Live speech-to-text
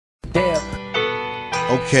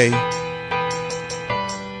Okay.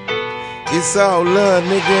 It's all love,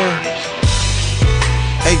 nigga.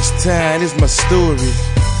 H-Time, this my story.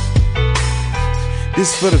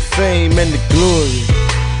 This for the fame and the glory.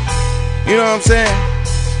 You know what I'm saying?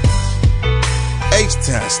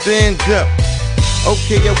 H-Time, stand up.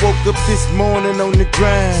 Okay, I woke up this morning on the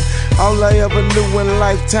grind. All I ever knew in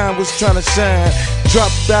lifetime was trying to shine.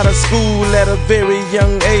 Dropped out of school at a very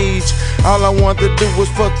young age. All I wanted to do was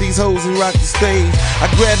fuck these hoes and rock the stage. I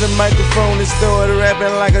grabbed the microphone and started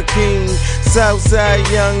rapping like a king. Southside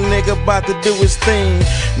young nigga about to do his thing.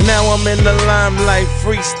 Now I'm in the limelight,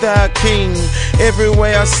 freestyle king.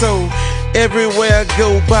 Everywhere I sow, everywhere I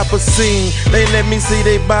go, pop a scene. They let me see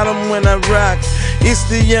they bottom when I rock. It's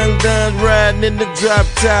the young Don riding in the drop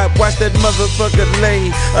top. Watch that motherfucker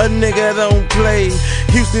lay, a nigga don't play.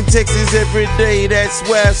 Houston, Texas every day, that's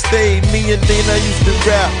where I stayed. Me and Dina used to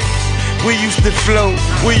rap, we used to flow,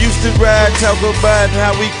 we used to ride, talk about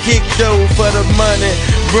how we kick dough for the money,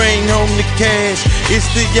 bring home the cash. It's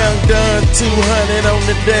the young Don 200 on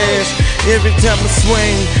the dash. Every time I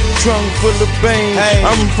swing, trunk full of bang.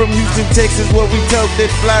 I'm from Houston, Texas, where we talk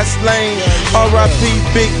that fly slang. R.I.P.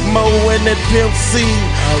 Big Mo and that Pimp C.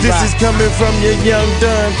 This is coming from your young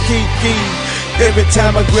Don KeKe. Every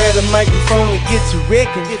time I grab the microphone and get to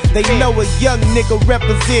wrecking, they know a young nigga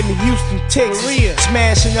representing Houston, Texas.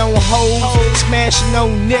 Smashing on hoes, smashing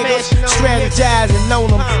on niggas, strategizing on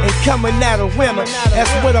them and coming out a winner. That's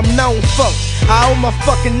what I'm known for. I owe my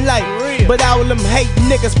fucking life, but all them hate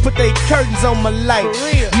niggas put they curtains on my life.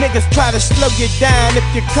 Niggas try to slow you down if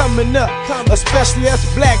you're coming up, especially us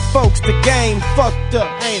black folks. The game fucked up.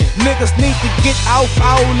 Niggas need to get off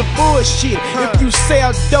all the bullshit. If you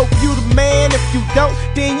sell dope, you the man. If you don't,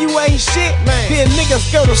 then you ain't shit. Then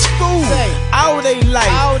niggas go to school all they life,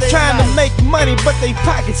 trying to make money, but they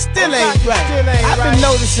pockets still ain't right. I've been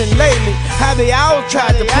noticing lately how they all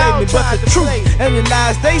tried to play me, but the truth and the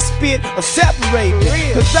lies they spit are separate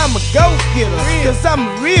me. Cause I'm a go-getter, cause I'm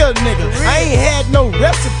a real nigga. I ain't had no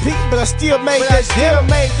recipe, but I still made that dinner.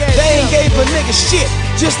 They ain't gave a nigga shit,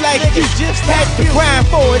 just like you had to grind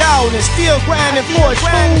for it all and still grinding for a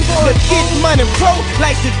spoon. To get money pro,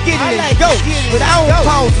 like to get it and go. But I don't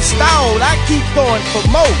pause and stall, I keep going for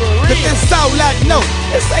more. Cause that's all I know,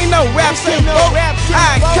 this ain't no rap info.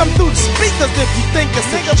 I come through the speakers if you think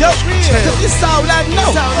it's a joke. Cause this all I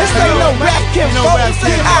know, this ain't no rap info.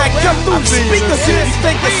 I come through the speakers if you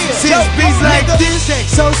think it's a joke. Beats like this,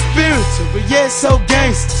 so spiritual, but yet so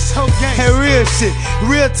gangster. Hey, real shit,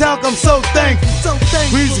 real talk, I'm so thankful.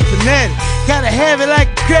 Music fanatic, gotta have it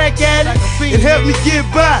like a crack addict. It helped me get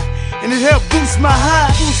by, and it helped boost my high.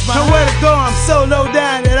 Nowhere to go, I'm so low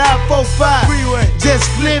down that I 4-5. Just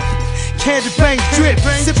flip, candy paint drip,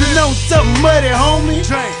 sipping on something muddy, homie.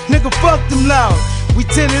 Nigga, fuck them loud. We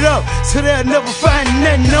tin it up, so they'll never find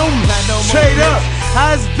nothing on me. Trade up,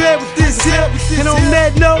 I was bad with this hip. And on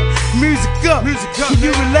that note, music up. Can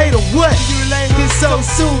you relate or what? It's so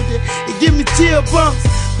soothed, it give me chill bumps.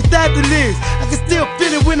 Without the lyrics, I can still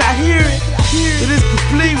feel it when I hear it. It is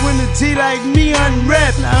complete when a G like me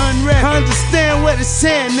unwrap. I understand what it's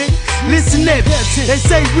saying, nigga. Listen at it. They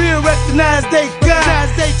say real recognize they God.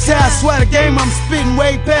 Say I swear the game I'm spitting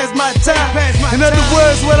way past my time. In other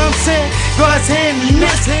words, what I'm saying, God's hand in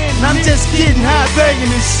this, and I'm just getting high banging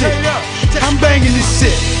this shit. I'm banging this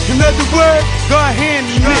shit. In other words, God hand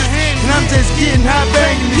in this, and I'm just getting high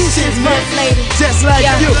banging this shit, man. Just like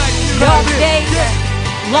you. Dark days,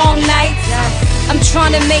 long nights. I'm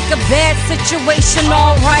trying to make a bad situation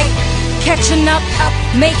alright. Catching up,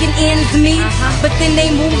 making ends meet. But then they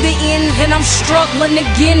move the ends and I'm struggling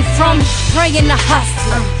again from praying to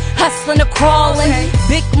hustling. Hustling to crawling.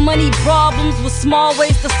 Big money problems with small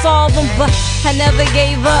ways to solve them. But I never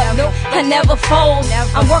gave up, I never fold.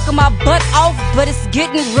 I'm working my butt off, but it's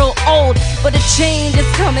getting real old. But a change is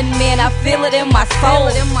coming, man, I feel it in my soul.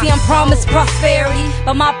 See, I'm promised prosperity,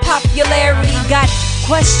 but my popularity got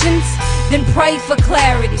questions, then pray for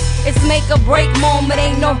clarity. It's make or break moment,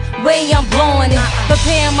 ain't no way I'm blowing it.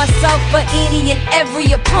 Preparing myself for any and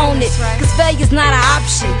every opponent, cause failure's not an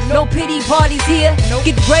option. No pity parties here.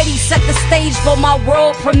 Get ready, set the stage for my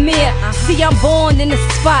world premiere. See, I'm born in the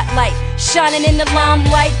spotlight, shining in the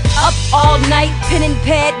limelight. Up all night, pen and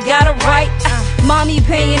pad, gotta write. Mommy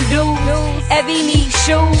paying dues, Evie needs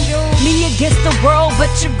shoes. Me against the world, but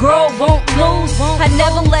your girl won't lose. I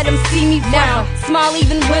never let them see me down. Smile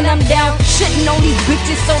even when I'm down. Shitting on these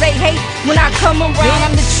bitches so they hate when I come around.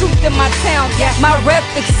 I'm the truth in my town, my rep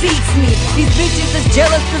exceeds me. These bitches is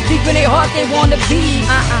jealous cause deep in their heart they wanna be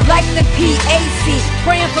like the PAC,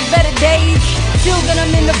 praying for better days. Still got them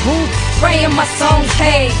in the booth, praying my songs,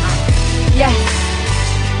 hey. Yes,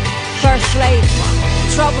 First Lady.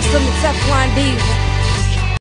 TroubleSum, it's F1D.